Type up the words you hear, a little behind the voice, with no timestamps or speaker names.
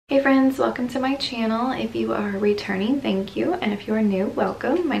Hey friends, welcome to my channel. If you are returning, thank you, and if you are new,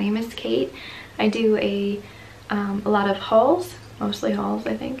 welcome. My name is Kate. I do a lot of hauls, mostly hauls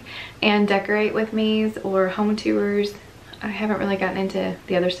I think, and decorate with me's or home tours. I haven't really gotten into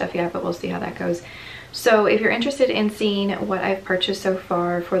the other stuff yet, but we'll see how that goes. So if you're interested in seeing what I've purchased so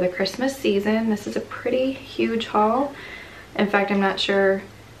far for the Christmas season, this is a pretty huge haul. In fact, I'm not sure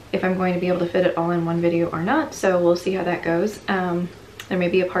if I'm going to be able to fit it all in one video or not, so we'll see how that goes. There may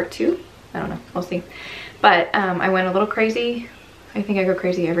be a part 2. I don't know. We'll see. But I went a little crazy. I think I go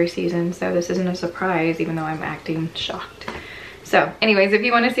crazy every season, so this isn't a surprise, even though I'm acting shocked. So anyways, if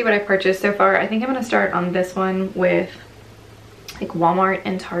you want to see what I purchased so far, I think I'm going to start on this one with like Walmart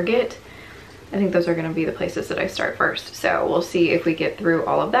and Target. I think those are going to be the places that I start first. So we'll see if we get through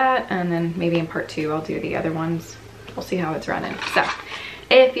all of that, and then maybe in part 2 I'll do the other ones. We'll see how it's running. So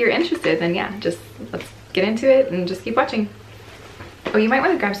if you're interested, then yeah, just let's get into it and just keep watching. Oh, you might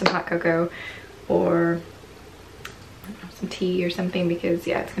want to grab some hot cocoa or I don't know, some tea or something, because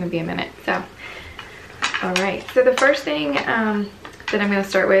yeah, it's going to be a minute. So all right, so the first thing that I'm going to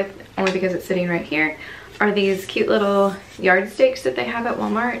start with, only because it's sitting right here, are these cute little yardsticks that they have at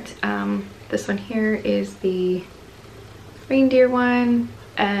Walmart. This one here is the reindeer one,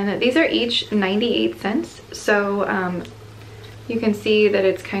 and these are each 98 cents. So you can see that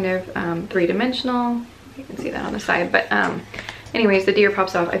it's kind of three-dimensional. You can see that on the side, but anyways, the deer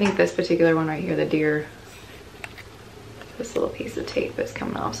pops off. I think this particular one right here, the deer, this little piece of tape is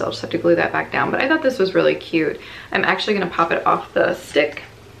coming off, so I'll just have to glue that back down. But I thought this was really cute. I'm actually going to pop it off the stick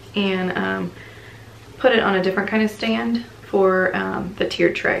and put it on a different kind of stand for the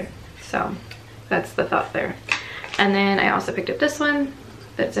tiered tray. So that's the thought there. And then I also picked up this one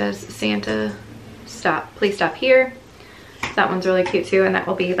that says Santa, stop, please stop here. That one's really cute too, and that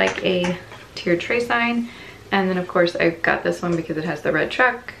will be like a tiered tray sign. And then of course I've got this one because it has the red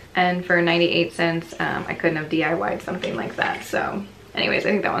truck, and for 98 cents I couldn't have DIY'd something like that. So anyways,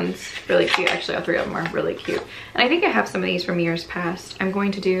 I think that one's really cute. Actually, all three of them are really cute, and I think I have some of these from years past. I'm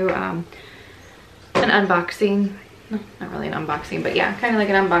going to do an unboxing, no, not really an unboxing, but yeah, kind of like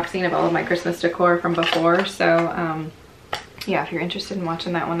an unboxing of all of my Christmas decor from before. So yeah, if you're interested in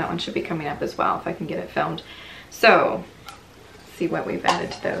watching that one should be coming up as well if I can get it filmed. So let's see what we've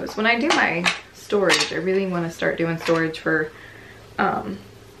added to those. When I do my storage, I really want to start doing storage for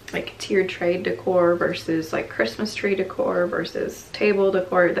like tiered tray decor versus like Christmas tree decor versus table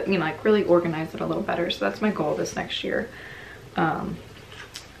decor, that, you know, like really organize it a little better. So that's my goal this next year,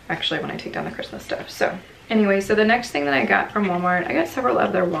 actually, when I take down the Christmas stuff. So anyway, so the next thing that I got from Walmart, I got several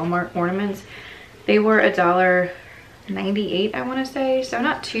of their Walmart ornaments. They were $1.98, I want to say, so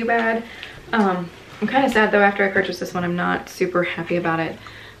not too bad. I'm kind of sad though, after I purchased this one, I'm not super happy about it,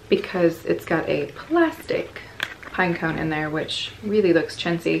 because it's got a plastic pine cone in there, which really looks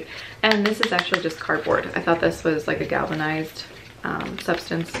chintzy. And this is actually just cardboard. I thought this was like a galvanized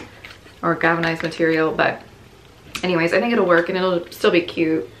substance or galvanized material, but anyways, I think it'll work and it'll still be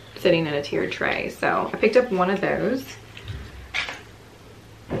cute sitting in a tiered tray. So I picked up one of those.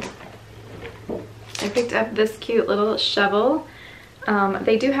 I picked up this cute little shovel.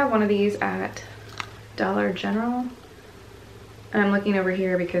 They do have one of these at Dollar General. And I'm looking over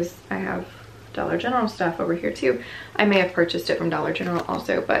here because I have Dollar General stuff over here too. I may have purchased it from Dollar General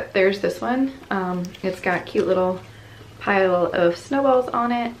also, but there's this one. It's got cute little pile of snowballs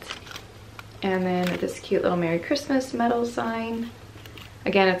on it. And then this cute little Merry Christmas metal sign.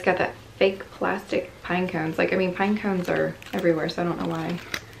 Again, it's got that fake plastic pine cones. Like, I mean, pine cones are everywhere, so I don't know why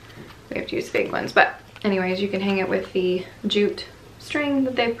we have to use fake ones. But anyways, you can hang it with the jute string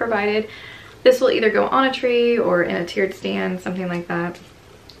that they've provided. This will either go on a tree or in a tiered stand, something like that.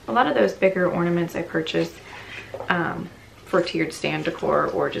 A lot of those bigger ornaments I purchase for tiered stand decor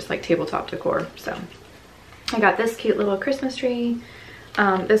or just like tabletop decor. So I got this cute little Christmas tree.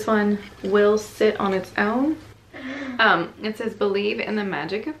 This one will sit on its own. It says believe in the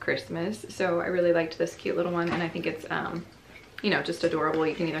magic of Christmas. So I really liked this cute little one, and I think it's you know, just adorable.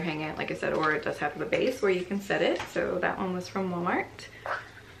 You can either hang it, like I said, or it does have the base where you can set it. So that one was from Walmart.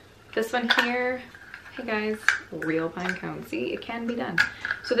 This one here, hey guys, real pine cone. See, it can be done.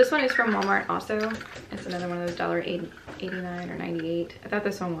 So this one is from Walmart also. It's another one of those $1.89 or 98. I thought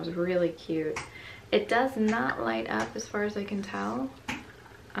this one was really cute. It does not light up as far as I can tell.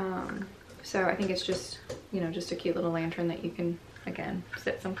 So I think it's just, you know, just a cute little lantern that you can, again,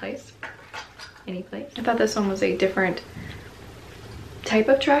 sit someplace, any place. I thought this one was a different type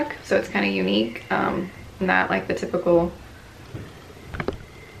of truck, so it's kind of unique. Not like the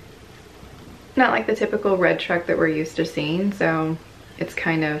typical red truck that we're used to seeing. So it's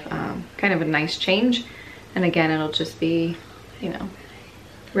kind of a nice change. And again, it'll just be, you know,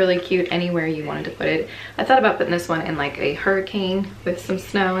 really cute anywhere you wanted to put it. I thought about putting this one in like a hurricane with some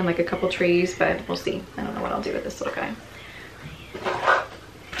snow and like a couple trees, but we'll see. I don't know what I'll do with this little guy.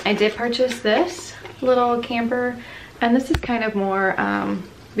 I did purchase this little camper, and this is kind of more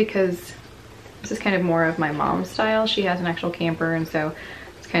because this is kind of more of my mom's style. She has an actual camper, and so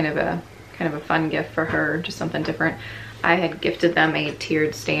it's kind of a fun gift for her, just something different. I had gifted them a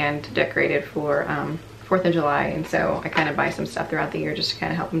tiered stand decorated for 4th of July, and so I kind of buy some stuff throughout the year just to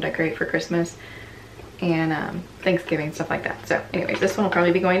kind of help them decorate for Christmas and Thanksgiving, stuff like that. So anyways, this one will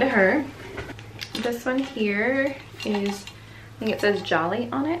probably be going to her. This one here is, I think it says Jolly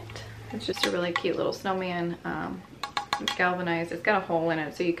on it. It's just a really cute little snowman. It's galvanized. It's got a hole in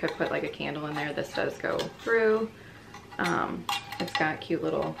it, so you could put like a candle in there. This does go through. It's got cute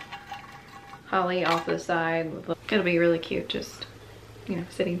little holly off the side. It'll be really cute, just, you know,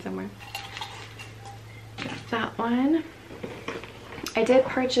 sitting somewhere. Got that one. I did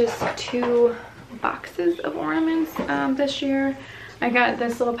purchase 2 boxes of ornaments this year. I got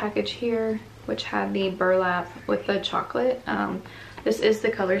this little package here, which had the burlap with the chocolate. This is the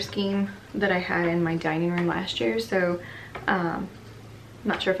color scheme that I had in my dining room last year, so I'm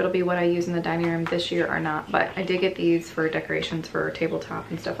not sure if it'll be what I use in the dining room this year or not, but I did get these for decorations for tabletop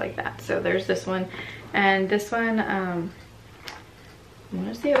and stuff like that. So there's this one, and this one, I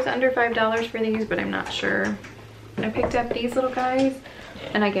want to say it was under $5 for these, but I'm not sure. I picked up these little guys,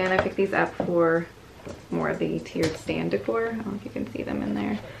 and again, I picked these up for more of the tiered stand decor. I don't know if you can see them in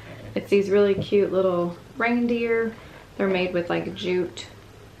there. It's these really cute little reindeer. They're made with like jute,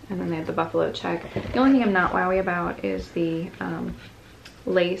 and then they have the buffalo check. The only thing I'm not wowie about is the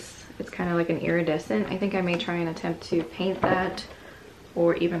lace. It's kind of like an iridescent. I think I may try and attempt to paint that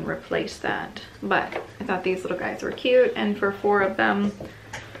or even replace that, but I thought these little guys were cute, and for 4 of them,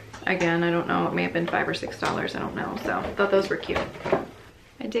 again, I don't know, it may have been $5 or $6, I don't know, so I thought those were cute.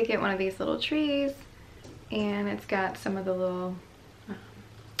 I did get one of these little trees, and it's got some of the little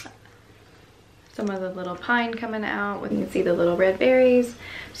pine coming out. You can see the little red berries.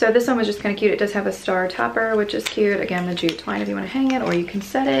 So this one was just kind of cute. It does have a star topper, which is cute. Again, the jute's fine if you want to hang it, or you can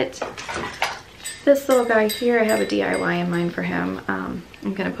set it. This little guy here, I have a DIY in mind for him.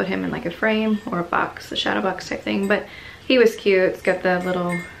 I'm gonna put him in like a frame or a box, a shadow box type thing, but he was cute. It's got the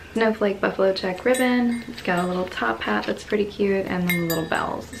little snowflake buffalo check ribbon. It's got a little top hat that's pretty cute, and then the little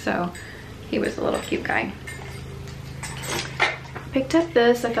bells. So he was a little cute guy. Picked up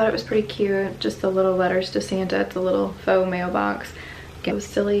this, I thought it was pretty cute. Just the little letters to Santa. It's a little faux mailbox. Those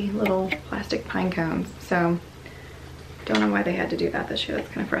silly little plastic pine cones. So don't know why they had to do that this year. That's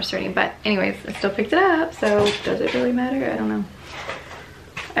kind of frustrating. But anyways, I still picked it up. So does it really matter? I don't know.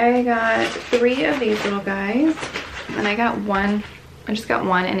 I got 3 of these little guys, and I got one. I just got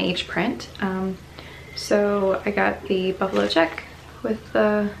one in each print. So I got the buffalo check with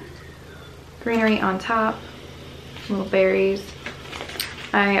the greenery on top, little berries.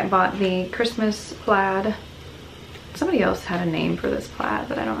 I bought the Christmas plaid. Somebody else had a name for this plaid,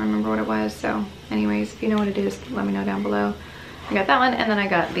 but I don't remember what it was. So anyways, if you know what it is, let me know down below. I got that one, and then I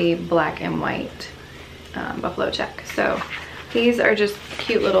got the black and white buffalo check. So these are just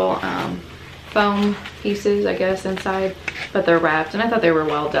cute little foam pieces, I guess, inside, but they're wrapped, and I thought they were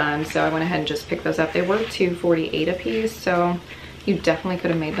well done, so I went ahead and just picked those up. They were $2.48 a piece, so you definitely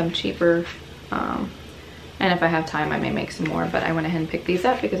could have made them cheaper. And if I have time, I may make some more, but I went ahead and picked these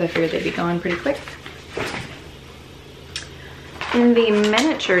up because I figured they'd be gone pretty quick. In the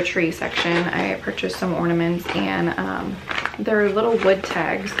miniature tree section, I purchased some ornaments, and they're little wood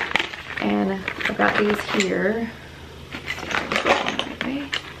tags, and I got these here.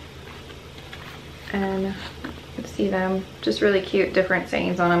 And you can see them, just really cute, different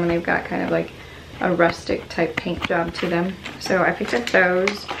sayings on them, and they've got kind of like a rustic type paint job to them. So I picked up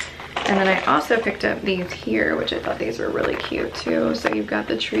those. And then I also picked up these here, which I thought these were really cute too. So you've got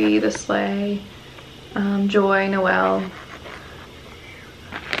the tree, the sleigh, Joy, Noel.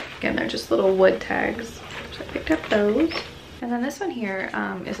 Again, they're just little wood tags. So I picked up those. And then this one here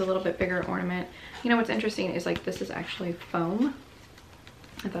is a little bit bigger ornament. You know what's interesting is like this is actually foam.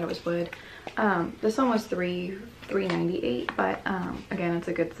 I thought it was wood. This one was $3.98, but again, it's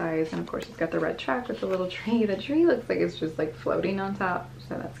a good size, and of course it's got the red track with the little tree. The tree looks like it's just like floating on top,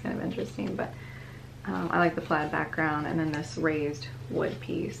 so that's kind of interesting. But I like the plaid background, and then this raised wood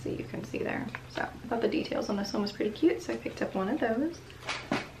piece that you can see there. So I thought the details on this one was pretty cute, so I picked up one of those.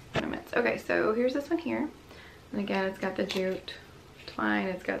 Okay, so here's this one here, and again, it's got the jute twine.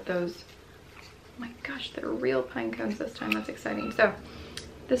 It's got those, oh my gosh, they're real pine cones this time. That's exciting. So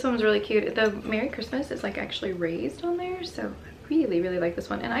this one was really cute. The Merry Christmas is like actually raised on there, so I really like this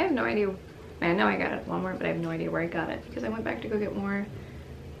one. And I have no idea, I know I got it at Walmart, but I have no idea where I got it because I went back to go get more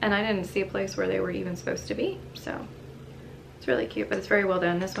and I didn't see a place where they were even supposed to be, so it's really cute, but it's very well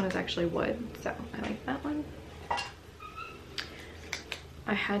done. This one is actually wood, so I like that one.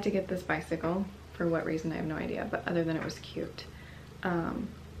 I had to get this bicycle for what reason I have no idea, but other than it was cute.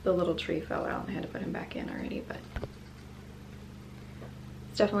 The little tree fell out and I had to put him back in already, but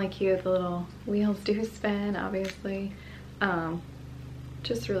it's definitely cute. The little wheels do spin, obviously.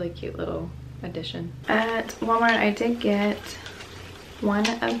 Just really cute little addition. At Walmart, I did get one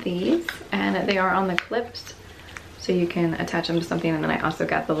of these, and they are on the clips, so you can attach them to something. And then I also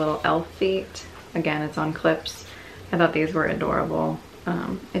got the little elf feet. Again, it's on clips. I thought these were adorable.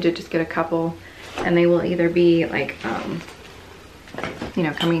 I did just get a couple, and they will either be like, you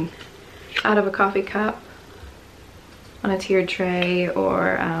know, coming out of a coffee cup on a tiered tray,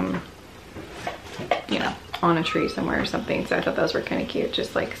 or you know, on a tree somewhere or something. So I thought those were kind of cute,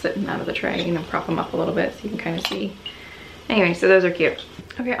 just like sitting out of the tray, you know, prop them up a little bit so you can kind of see. Anyway, so those are cute.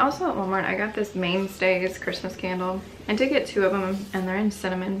 Okay, also at Walmart, I got this Mainstays Christmas candle. I did get 2 of them, and they're in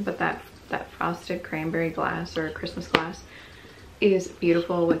cinnamon, but that frosted cranberry glass or Christmas glass is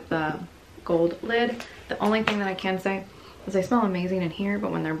beautiful with the gold lid. The only thing that I can say is they smell amazing in here,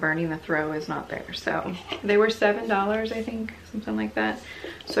 but when they're burning, the throw is not there. So they were $7, I think, something like that.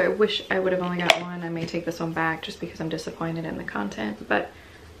 So I wish I would have only got one. I may take this one back just because I'm disappointed in the content, but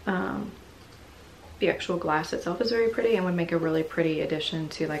the actual glass itself is very pretty and would make a really pretty addition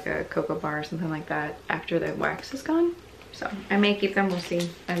to like a cocoa bar or something like that after the wax is gone. So I may keep them, we'll see.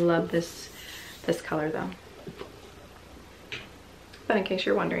 I love this color though. But in case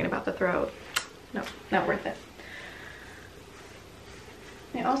you're wondering about the throw, no, not worth it.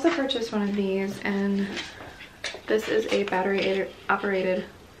 I also purchased one of these, and this is a battery operated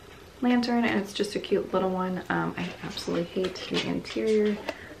lantern, and it's just a cute little one. I absolutely hate the interior.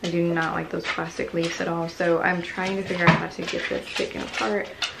 I do not like those plastic leaves at all, so I'm trying to figure out how to get this taken apart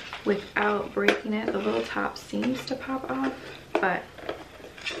without breaking it. The little top seems to pop off, but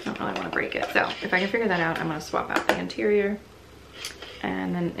I don't really want to break it. So if I can figure that out, I'm going to swap out the interior,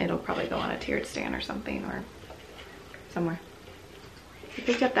 and then it'll probably go on a tiered stand or something, or somewhere. I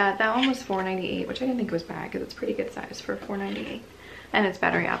picked up that one was $4.98, which I didn't think was bad because it's pretty good size for $4.98, and it's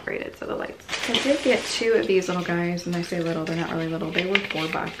battery operated, so the lights. I did get 2 of these little guys, and I say little, they're not really little. They were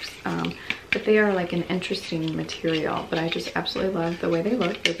 $4, but they are like an interesting material, but I just absolutely love the way they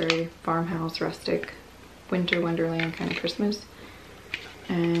look. They're very farmhouse, rustic, winter wonderland kind of Christmas,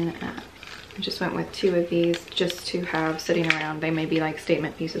 and I just went with 2 of these just to have sitting around. They may be like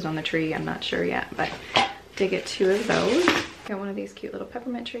statement pieces on the tree, I'm not sure yet, but did get 2 of those. Got one of these cute little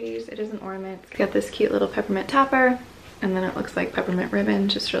peppermint trees. It is an ornament. Got this cute little peppermint topper, and then it looks like peppermint ribbon,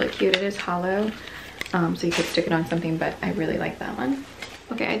 just really cute. It is hollow, so you could stick it on something, but I really like that one.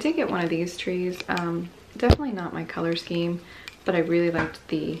 Okay, I did get one of these trees. Definitely not my color scheme, but I really liked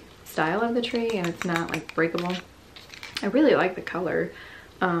the style of the tree, and it's not like breakable. I really like the color,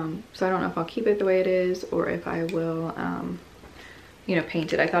 so I don't know if I'll keep it the way it is or if I will, you know,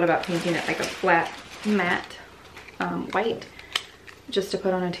 paint it. I thought about painting it like a flat matte white just to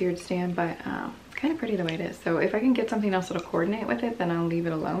put on a tiered stand, but kind of pretty the way it is. So if I can get something else that'll coordinate with it, then I'll leave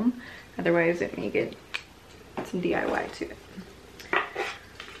it alone. Otherwise it may get some DIY to it.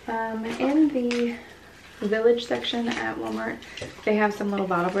 In the village section at Walmart, they have some little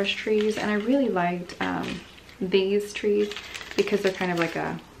bottle brush trees, and I really liked these trees because they're kind of like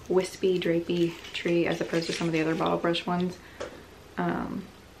a wispy, drapey tree as opposed to some of the other bottle brush ones.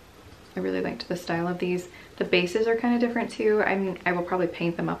 I really liked the style of these. The bases are kind of different too. I mean, I will probably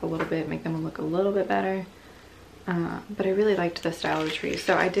paint them up a little bit, make them look a little bit better. But I really liked the style of the trees.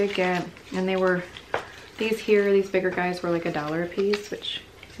 So I did get, and they were, these here, these bigger guys were like $1 a piece, which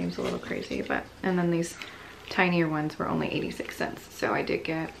seems a little crazy, but, and then these tinier ones were only 86 cents. So I did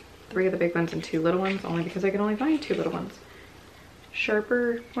get 3 of the big ones and 2 little ones, only because I could only find 2 little ones.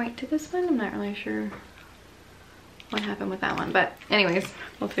 Sharper point to this one, I'm not really sure what happened with that one, but anyways,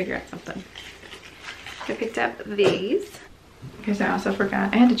 we'll figure out something. I picked up these because I also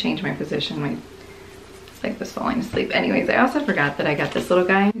forgot, I had to change my position. My leg was falling asleep. Anyways, I also forgot that I got this little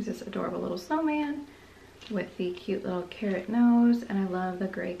guy. He's this adorable little snowman with the cute little carrot nose, and I love the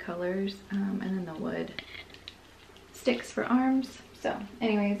gray colors, and then the wood sticks for arms. So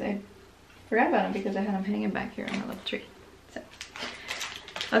anyways, I forgot about him because I had him hanging back here on the little tree. So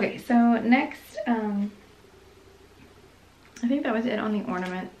okay, so next, I think that was it on the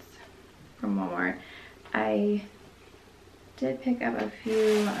ornaments from Walmart. I did pick up a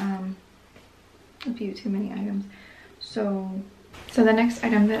few too many items. So the next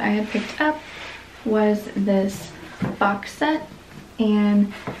item that I had picked up was this box set,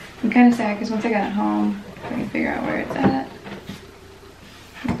 and I'm kind of sad because once I got it home, I can figure out where it's at.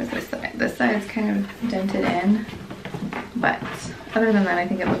 this side's kind of dented in, but other than that, I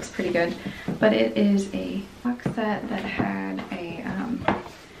think it looks pretty good. But it is a box set that had a,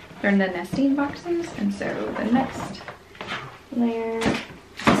 they're in the nesting boxes, and so the next layer,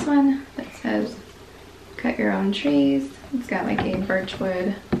 this one that says cut your own trees. It's got like a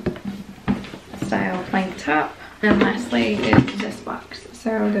birchwood style plank top. And lastly is this box.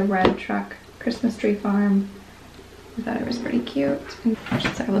 So the red truck Christmas tree farm. I thought it was pretty cute.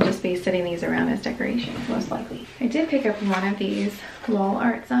 So I will just be setting these around as decorations, most likely. I did pick up one of these wall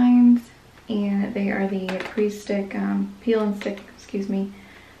art signs, and they are the pre-stick, peel and stick, excuse me.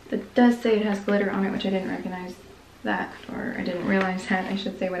 That does say it has glitter on it, which I didn't recognize that, or I didn't realize that, I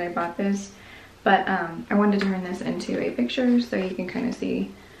should say, when I bought this. But I wanted to turn this into a picture so you can kind of see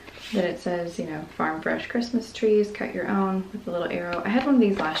that it says, you know, farm fresh Christmas trees, cut your own, with the little arrow. I had one of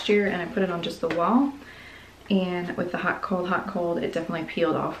these last year and I put it on just the wall. And with the hot, cold, it definitely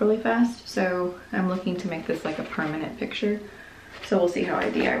peeled off really fast. So I'm looking to make this like a permanent picture. So we'll see how I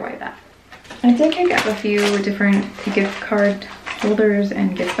DIY that. I did pick up a few different gift card holders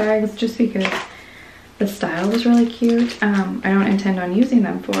and gift bags just because the style was really cute. I don't intend on using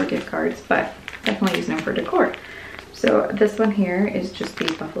them for gift cards, but definitely using them for decor. So this one here is just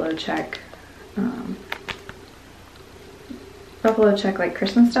the buffalo check like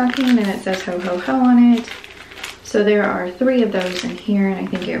Christmas stocking, and it says ho ho ho on it. So there are 3 of those in here, and I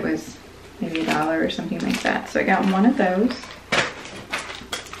think it was maybe $1 or something like that. So I got one of those.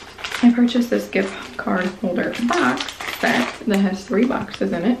 I purchased this gift card holder box set that has 3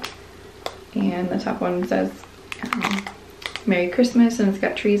 boxes in it. And the top one says Merry Christmas, and it's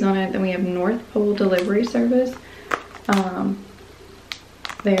got trees on it. Then we have North Pole delivery service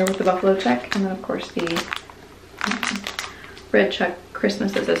there with the buffalo check. And then of course the red check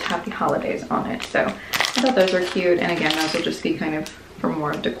Christmas that says Happy Holidays on it. So I thought those were cute, and again, those will just be kind of for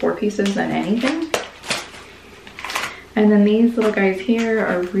more decor pieces than anything. And then these little guys here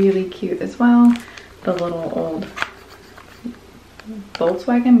are really cute as well. The little old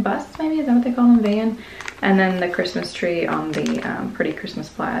Volkswagen bus, maybe, is that what they call them, van? And then the Christmas tree on the pretty Christmas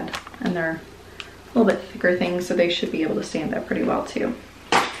plaid. And they're a little bit thicker things, so they should be able to stand up pretty well too.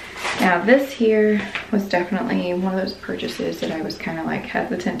 Now this here was definitely one of those purchases that I was kind of like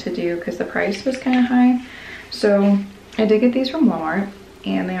hesitant to do because the price was kind of high. So I did get these from Walmart,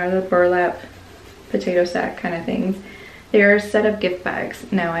 and they are the burlap potato sack kind of things. They're a set of gift bags.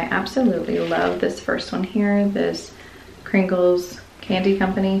 Now I absolutely love this first one here, this Kringles Candy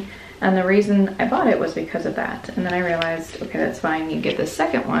Company. And the reason I bought it was because of that. And then I realized, okay, that's fine. You get the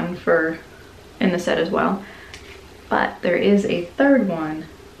second one in the set as well. But there is a third one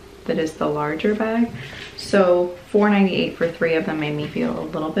that is the larger bag. So $4.98 for 3 of them made me feel a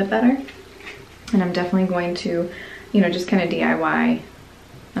little bit better. And I'm definitely going to, you know, just kind of DIY.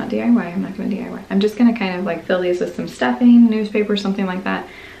 Not DIY, I'm not gonna DIY. I'm just gonna kind of like fill these with some stuffing, newspaper, something like that,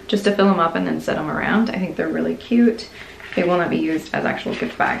 just to fill them up and then set them around. I think they're really cute. They will not be used as actual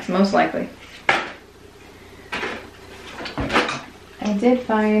gift bags, most likely. I did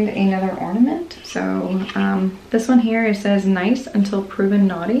find another ornament. So this one here, it says nice until proven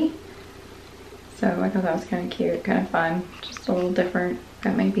naughty. So I thought that was kind of cute, kind of fun, just a little different.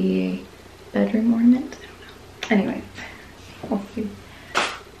 That might be a bedroom ornament, I don't know. Anyway, we'll see.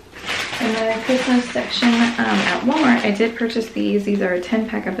 In the Christmas section at Walmart, I did purchase these. These are a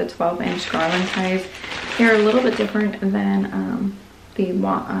 10-pack of the 12-inch garland size. They're a little bit different than the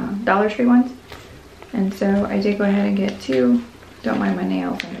Dollar Tree ones. And so I did go ahead and get 2. Don't mind my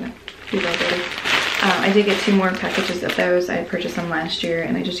nails, I'm gonna do those later. I did get 2 more packages of those. I purchased them last year,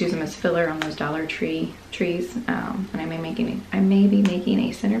 and I just use them as filler on those Dollar Tree trees. And I may be making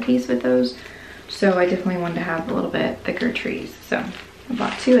a centerpiece with those. So I definitely wanted to have a little bit thicker trees. So I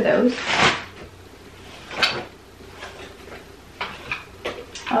bought 2 of those.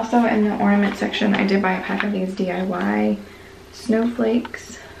 Also in the ornament section, I did buy a pack of these DIY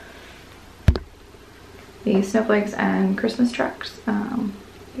snowflakes. These snowflakes and Christmas trucks.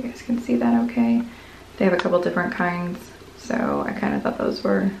 You guys can see that okay. They have a couple different kinds, so I kind of thought those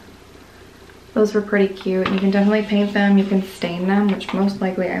were pretty cute. You can definitely paint them, you can stain them, which most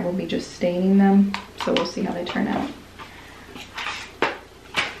likely I will be just staining them, so we'll see how they turn out.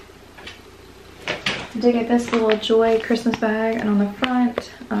 I did get this little Joy Christmas bag, and on the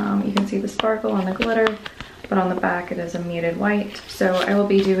front you can see the sparkle and the glitter, but on the back it is a muted white. So I will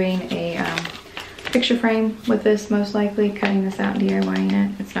be doing a picture frame with this, most likely, cutting this out and DIYing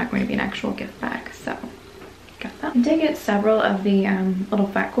it. It's not going to be an actual gift bag, so got that. I did get several of the little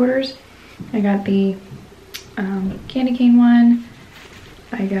fat quarters. I got the candy cane one.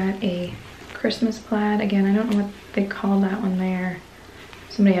 I got a Christmas plaid. Again, I don't know what they call that one there.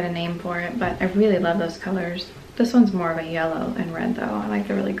 Somebody had a name for it, but I really love those colors. This one's more of a yellow and red though. I like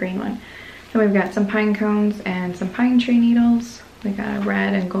the really green one. Then we've got some pine cones and some pine tree needles. We got a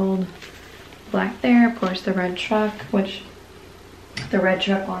red and gold black there. Of course, the red truck, which the red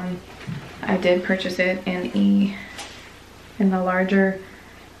truck one, I did purchase it in the larger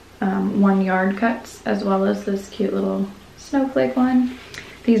 1 yard cuts, as well as this cute little snowflake one.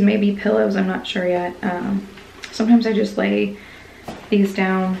 These may be pillows, I'm not sure yet. Sometimes I just lay these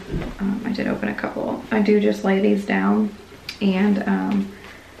down. I did open a couple. I do just lay these down and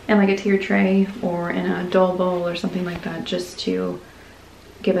in like a tier tray or in a doll bowl or something like that, just to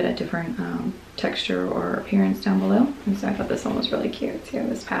give it a different texture or appearance down below. And so I thought this one was really cute too,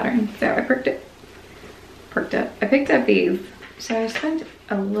 this pattern. So I I picked up these. So I spent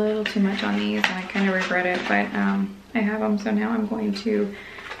a little too much on these and I kind of regret it, but I have them, so now I'm going to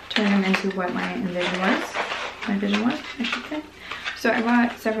turn them into what my vision was, I should say. So I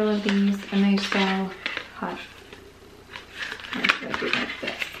bought several of these and they sell hot. Or should I do it like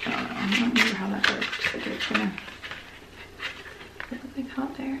this? I don't know. I don't remember how that works. I think it's gonna look like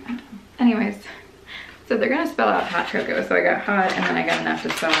hot there. I don't know. Anyways, so they're gonna spell out hot cocoa. So I got hot and then I got enough to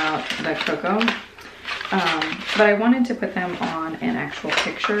spell out the cocoa. But I wanted to put them on an actual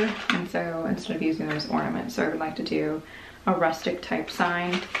picture, and so instead of using them as ornaments, so I would like to do a rustic type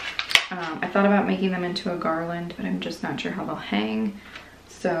sign. I thought about making them into a garland, but I'm just not sure how they'll hang.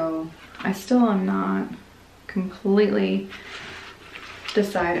 So I still am not completely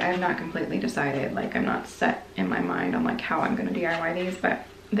decided. I have not completely decided. Like, I'm not set in my mind on like how I'm gonna DIY these, but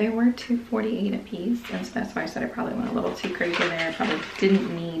they were $248 a piece, and so that's why I said I probably went a little too crazy there. I probably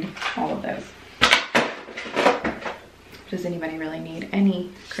didn't need all of those. Does anybody really need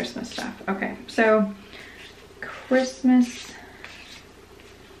any Christmas stuff? Okay, so Christmas.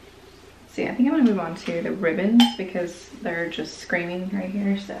 See, I think I'm gonna move on to the ribbons because they're just screaming right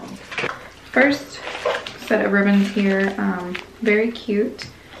here. So first set of ribbons here, very cute.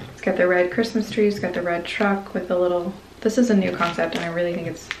 It's got the red Christmas tree, it's got the red truck with the little, this is a new concept and I really think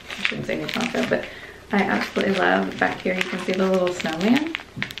it's, I shouldn't say new concept, but I absolutely love. Back here you can see the little snowman.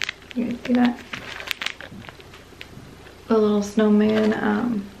 You can see that? The little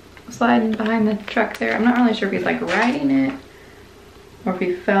snowman sliding behind the truck there. I'm not really sure if he's like riding it or if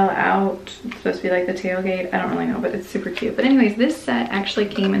he fell out. It's supposed to be like the tailgate. I don't really know, but it's super cute. But anyways, this set actually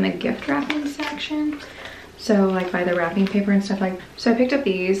came in the gift wrapping section. So like by the wrapping paper and stuff like that. So I picked up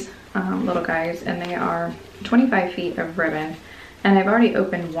these little guys and they are 25 feet of ribbon. And I've already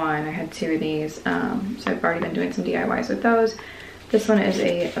opened one. I had 2 of these. So I've already been doing some DIYs with those. This one is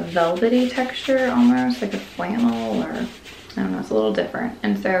a velvety texture, almost like a flannel, or I don't know, it's a little different.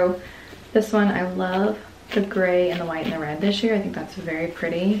 And so this one, I love the gray and the white and the red this year. I think that's very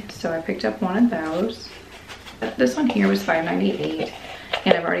pretty. So I picked up one of those. This one here was $5.98,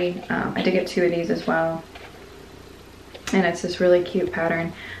 and I've already, I did get 2 of these as well. And it's this really cute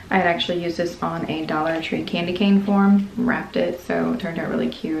pattern. I had actually used this on a Dollar Tree candy cane form, wrapped it, so it turned out really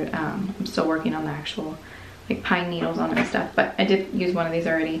cute. I'm still working on the actual like pine needles on it and stuff, but I did use one of these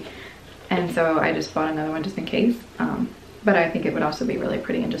already, and so I just bought another one just in case. But I think it would also be really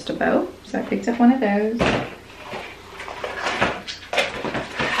pretty in just a bow, so I picked up one of those.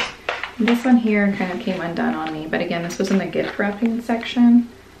 This one here kind of came undone on me, but again, this was in the gift wrapping section.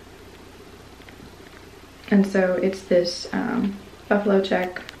 And so it's this buffalo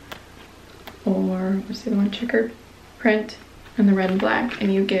check, or what's the other one, checkered print, and the red and black,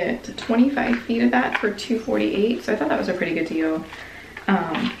 and you get 25 feet of that for $248. So I thought that was a pretty good deal.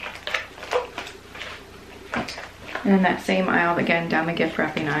 And in that same aisle, again down the gift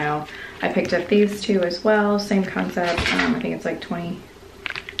wrapping aisle, I picked up these 2 as well. Same concept. I think it's like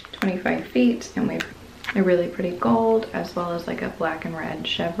 25 feet, and we've a really pretty gold, as well as like a black and red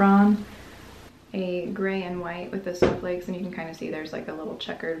chevron, a gray and white with the snowflakes, and you can kind of see there's like a little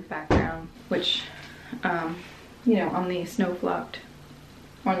checkered background, which you know, on the snow flocked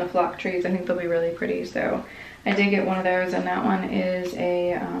or on the flock trees, I think they'll be really pretty. So I did get one of those, and that one is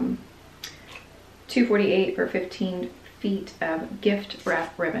a $248 for 15 feet of gift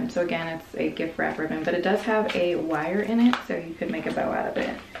wrap ribbon. So again, it's a gift wrap ribbon, but it does have a wire in it, so you could make a bow out of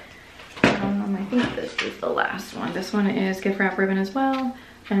it. I think this is the last one. This one is gift wrap ribbon as well,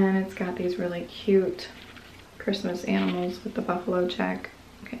 and it's got these really cute Christmas animals with the buffalo check.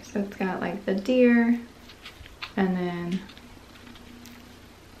 Okay, so it's got like the deer, and then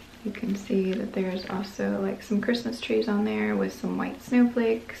you can see that there's also like some Christmas trees on there with some white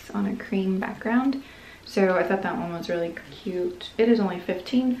snowflakes on a cream background. So I thought that one was really cute. It is only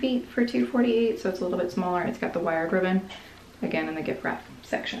 15 feet for $248, so it's a little bit smaller. It's got the wired ribbon, again in the gift wrap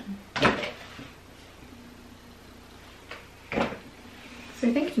section. So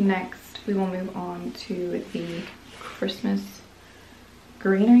I think next we will move on to the Christmas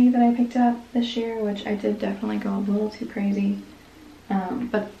greenery that I picked up this year, which I did definitely go a little too crazy.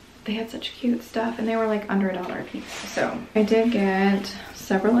 But they had such cute stuff and they were like under $1 a piece. So I did get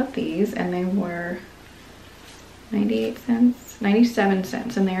several of these and they were 98 cents, 97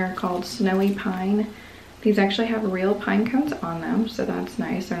 cents, and they are called Snowy Pine. These actually have real pine cones on them, so that's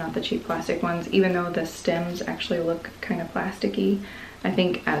nice. They're not the cheap plastic ones, even though the stems actually look kind of plasticky. I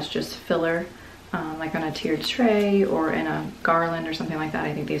think as just filler, like on a tiered tray or in a garland or something like that,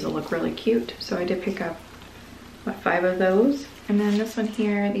 I think these will look really cute. So I did pick up, what, 5 of those. And then this one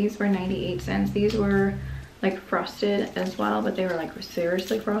here, these were 98 cents. These were like frosted as well, but they were like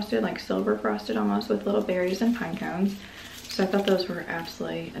seriously frosted, like silver frosted almost, with little berries and pine cones. So I thought those were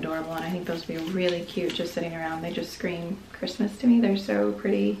absolutely adorable, and I think those would be really cute just sitting around. They just scream Christmas to me. They're so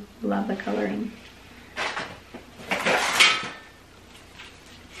pretty. Love the coloring.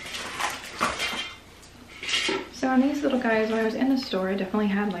 So on these little guys, when I was in the store, I definitely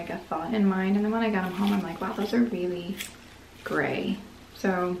had like a thought in mind, and then when I got them home, I'm like, wow, those are really gray.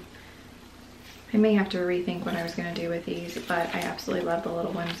 So I may have to rethink what I was gonna do with these, but I absolutely love the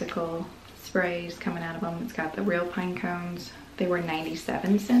little whimsical sprays coming out of them. It's got the real pine cones. They were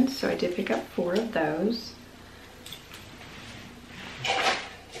 97 cents, so I did pick up 4 of those.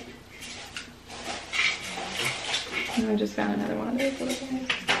 And I just found another one of those little guys.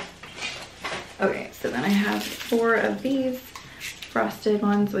 Okay, so then I have 4 of these frosted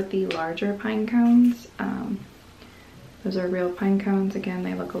ones with the larger pine cones. Those are real pine cones. Again,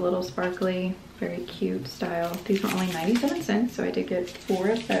 they look a little sparkly, very cute style. These were only 97 cents, so I did get 4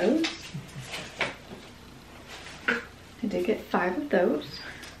 of those. I did get 5 of those.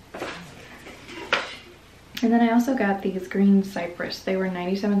 And then I also got these green cypress. They were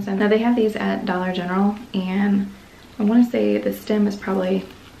 97 cents. Now they have these at Dollar General, and I want to say the stem is probably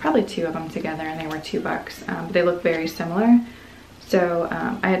 2 of them together, and they were $2. But they look very similar. So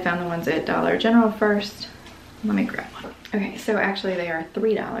I had found the ones at Dollar General first. Let me grab one. Okay, so actually they are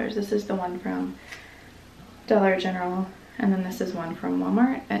 $3. This is the one from Dollar General, and then this is one from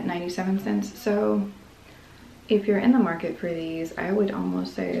Walmart at 97 cents. So if you're in the market for these, I would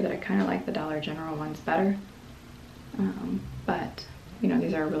almost say that I kind of like the Dollar General ones better. But you know,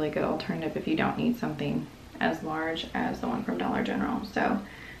 these are a really good alternative if you don't need something as large as the one from Dollar General. So,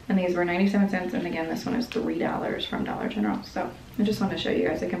 and these were 97 cents, and again, this one is $3 from Dollar General. So I just want to show you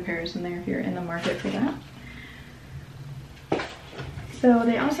guys a comparison there if you're in the market for that. So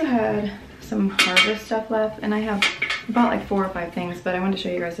they also had some harvest stuff left, and I bought like 4 or 5 things, but I wanted to show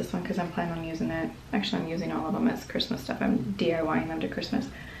you guys this one because I'm planning on using it. Actually, I'm using all of them as Christmas stuff. I'm DIYing them to Christmas.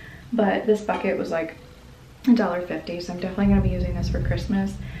 But this bucket was like $1.50, so I'm definitely going to be using this for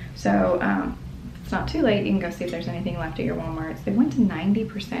Christmas. So it's not too late. You can go see if there's anything left at your Walmarts. They went to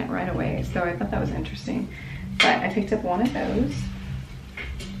 90% right away, so I thought that was interesting. But I picked up one of those.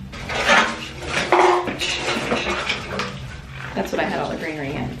 That's what I had all the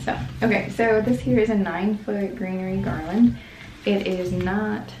greenery in. So okay, so this here is a 9-foot greenery garland. It is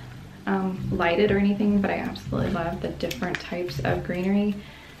not lighted or anything, but I absolutely love the different types of greenery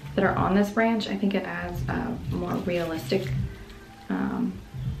that are on this branch. I think it adds a more realistic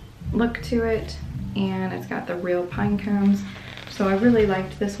look to it, and it's got the real pine cones. So I really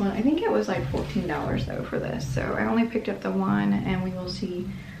liked this one. I think it was like $14 though for this. So I only picked up the one, and we will see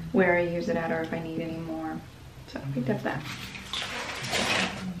where I use it at or if I need any more. So I picked up that.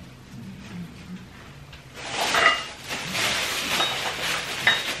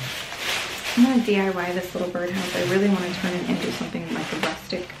 I'm gonna DIY this little birdhouse. I really want to turn it into something like a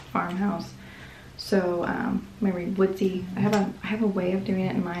rustic farmhouse. So maybe woodsy. I have a way of doing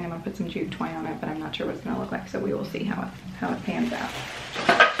it in mind. I'm gonna put some jute twine on it, but I'm not sure what it's gonna look like. So we will see how it pans out.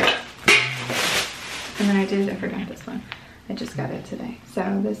 And then I forgot this one. I just got it today.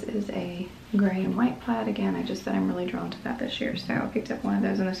 So this is a gray and white plaid. Again, I just said I'm really drawn to that this year. So I picked up one of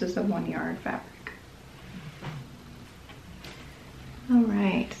those, and this is the 1-yard fabric. All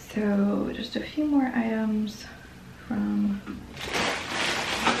right, so just a few more items from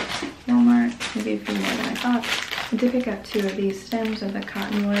Walmart, maybe a few more than I thought. I did pick up 2 of these stems of the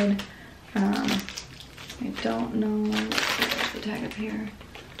cottonwood. I don't know, where's the tag up here?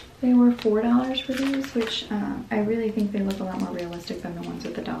 They were $4 for these, which I really think they look a lot more realistic than the ones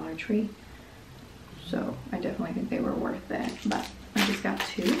at the Dollar Tree. So I definitely think they were worth it, but I just got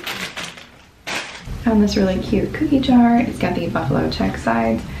 2. Found this really cute cookie jar. It's got the buffalo check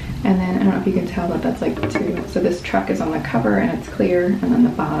sides, and then I don't know if you can tell, but that's like 2. So this truck is on the cover and it's clear, and then the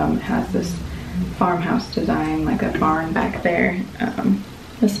bottom has this farmhouse design, like a barn back there.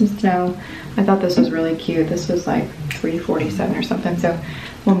 This some snow. I thought this was really cute. This was like $3.47 or something. So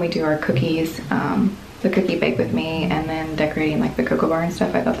when we do our cookies, the cookie bake with me, and then decorating like the cocoa bar and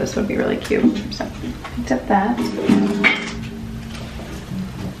stuff, I thought this would be really cute. So picked up that.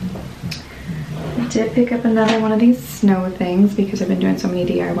 I did pick up another one of these snow things because I've been doing so many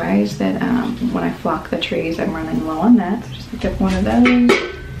DIYs that when I flock the trees, I'm running low on that. So just picked up one of those.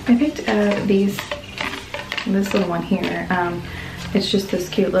 I picked up this little one here. It's just this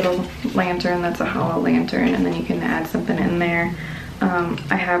cute little lantern that's a hollow lantern, and then you can add something in there.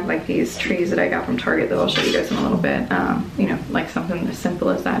 I have like these trees that I got from Target that I'll show you guys in a little bit. You know, like something as simple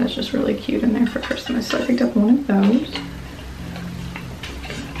as that is just really cute in there for Christmas. So I picked up one of those.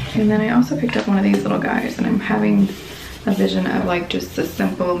 And then I also picked up one of these little guys, and I'm having a vision of like just a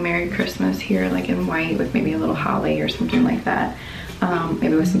simple Merry Christmas here, like in white with maybe a little holly or something like that.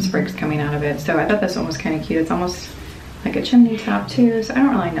 Maybe with some sprigs coming out of it. So I thought this one was kind of cute. It's almost like a chimney top too, so I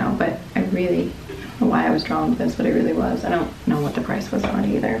don't really know, but I really don't know why I was drawn to this, but it really was. I don't know what the price was on it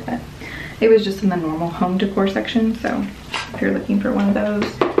either, but it was just in the normal home decor section. So if you're looking for one of those,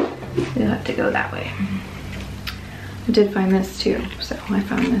 you'll have to go that way. I did find this too, so I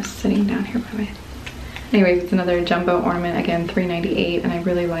found this sitting down here by me. Anyways, it's another jumbo ornament, again $3.98, and I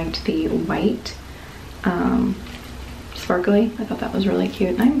really liked the white sparkly. I thought that was really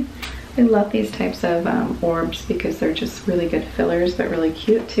cute, and I love these types of orbs because they're just really good fillers, but really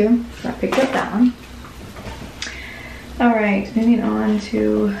cute too. So I picked up that one. All right, moving on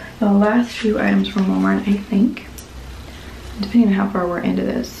to the last few items from Walmart, I think. Depending on how far we're into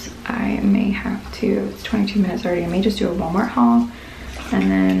this, I may have to, it's 22 minutes already, I may just do a Walmart haul, and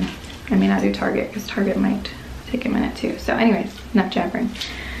then I may not do Target because Target might take a minute too. So anyways, enough jabbering.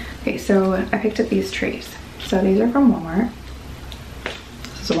 Okay, so I picked up these trees. So these are from Walmart.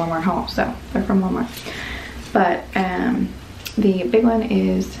 This is a Walmart haul, so they're from Walmart. But the big one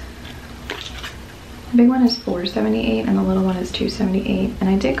is $4.78 and the little one is $2.78. And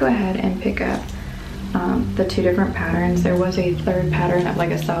I did go ahead and pick up the two different patterns. There was a third pattern of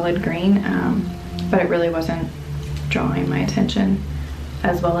like a solid green, but it really wasn't drawing my attention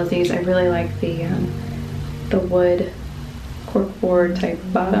as well as these. I really like the wood corkboard type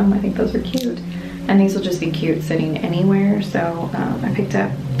bottom. I think those are cute, and these will just be cute sitting anywhere. So I picked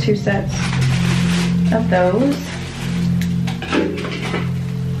up 2 sets of those.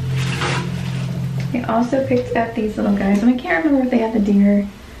 I also picked up these little guys, and I can't remember if they had the deer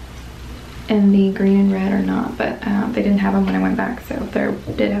in the green and red or not, but they didn't have them when I went back, so if they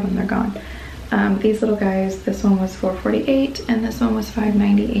did have them, they're gone. These little guys, this one was $4.48 and this one was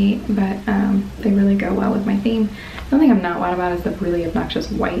 $5.98, but they really go well with my theme. The only thing I'm not wild about is the really obnoxious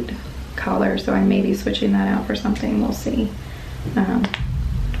white collar, so I may be switching that out for something. We'll see.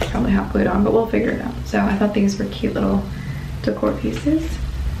 Probably hot glued on, but we'll figure it out. So I thought these were cute little decor pieces.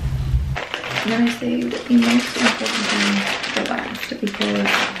 And then I saved the most important thing for last, because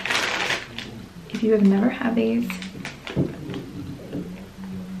if you have never had these,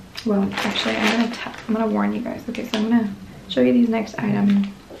 well, actually, I'm gonna warn you guys. Okay, so I'm gonna show you these next items,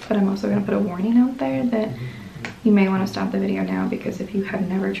 but I'm also gonna put a warning out there that you may want to stop the video now, because if you have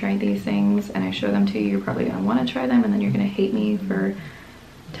never tried these things and I show them to you, you're probably gonna want to try them, and then you're gonna hate me for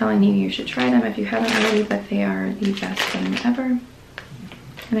telling you should try them if you haven't already. But they are the best thing ever.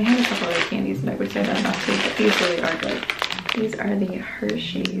 And I have a couple other candies that I would say that about too, but these really are good. These are the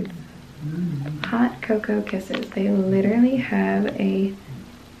Hershey's Hot Cocoa Kisses. They literally have a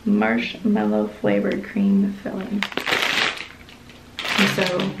marshmallow flavored cream filling. And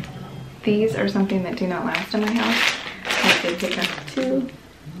so these are something that do not last in my house. I did pick up 2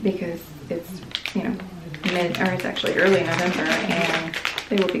 because it's, you know, it's actually early November and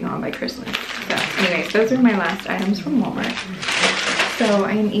they will be gone by Christmas. So anyways, those are my last items from Walmart. So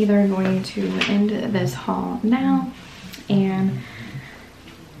I am either going to end this haul now, and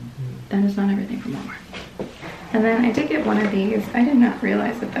that is not everything from Walmart. And then I did get one of these. I did not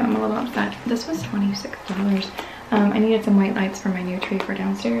realize it though, I'm a little upset. This was $26. I needed some white lights for my new tree for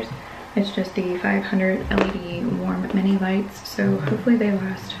downstairs. It's just the 500 LED warm mini lights, so hopefully they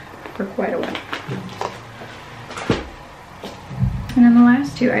last for quite a while. And then the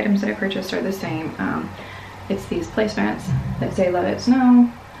last 2 items that I purchased are the same. It's these placemats that say "Let It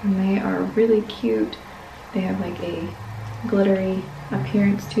Snow," and they are really cute. They have like a glittery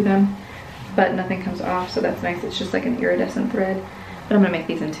appearance to them, but nothing comes off, so that's nice. It's just like an iridescent thread. But I'm gonna make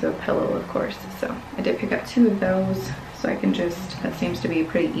these into a pillow, of course. So I did pick up 2 of those, so I can just, that seems to be a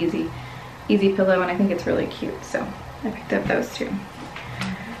pretty easy pillow, and I think it's really cute. So I picked up those 2.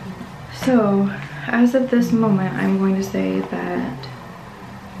 So as of this moment, I'm going to say that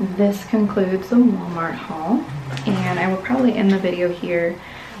this concludes the Walmart haul, and I will probably end the video here.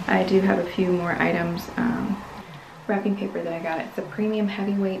 I do have a few more items wrapping paper that I got. It's a premium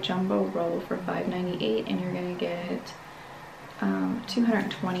heavyweight jumbo roll for $5.98, and you're gonna get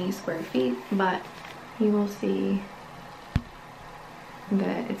 220 square feet, but you will see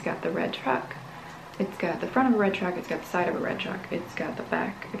that it's got the red truck, it's got the front of a red truck, it's got the side of a red truck, it's got the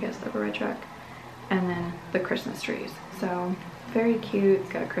back, I guess, of a red truck, and then the Christmas trees. So very cute. It's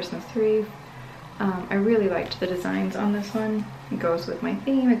got a Christmas tree. I really liked the designs on this one. It goes with my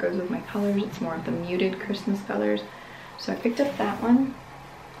theme, it goes with my colors. It's more of the muted Christmas colors. So I picked up that one.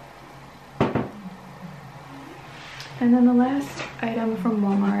 And then the last item from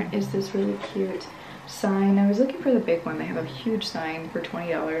Walmart is this really cute sign. I was looking for the big one. They have a huge sign for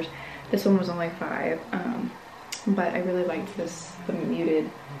 $20. This one was only $5. But I really liked this, the muted,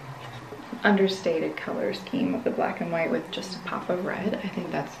 understated color scheme of the black and white with just a pop of red. I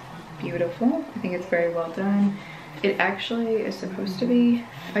think that's beautiful. I think it's very well done. It actually is supposed to be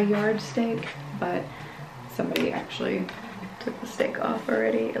a yardstick, but somebody actually took the stake off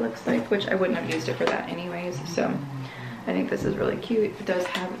already, it looks like, which I wouldn't have used it for that anyways. So I think this is really cute. It does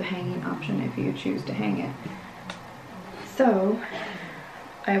have the hanging option if you choose to hang it. So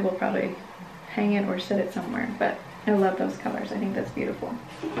I will probably hang it or set it somewhere, but I love those colors. I think that's beautiful.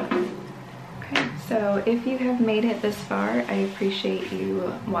 Okay, so if you have made it this far, I appreciate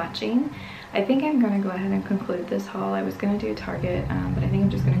you watching. I think I'm going to go ahead and conclude this haul. I was going to do Target, but I think I'm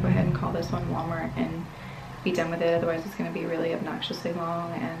just going to go ahead and call this one Walmart and be done with it. Otherwise it's going to be really obnoxiously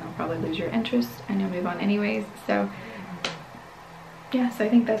long and I'll probably lose your interest and you'll move on anyways. So yeah, so I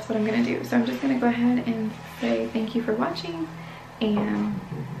think that's what I'm going to do. So I'm just going to go ahead and say thank you for watching, and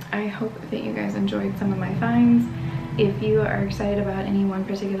I hope that you guys enjoyed some of my finds. If you are excited about any one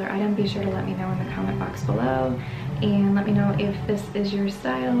particular item, be sure to let me know in the comment box below, and let me know if this is your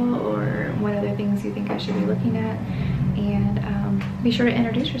style or what other things you think I should be looking at. And be sure to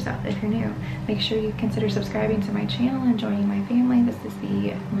introduce yourself if you're new. Make sure you consider subscribing to my channel and joining my family. This is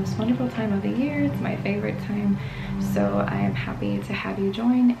the most wonderful time of the year. It's my favorite time, so I am happy to have you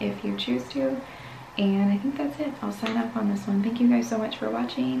join if you choose to. And I think that's it. I'll sign off on this one. Thank you guys so much for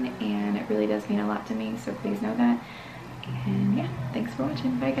watching, and it really does mean a lot to me, so please know that. And yeah, thanks for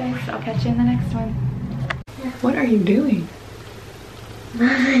watching. Bye guys. I'll catch you in the next one. What are you doing?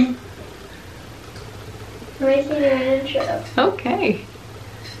 I'm making an intro. Okay.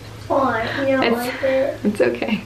 Why? You don't like it? It's okay.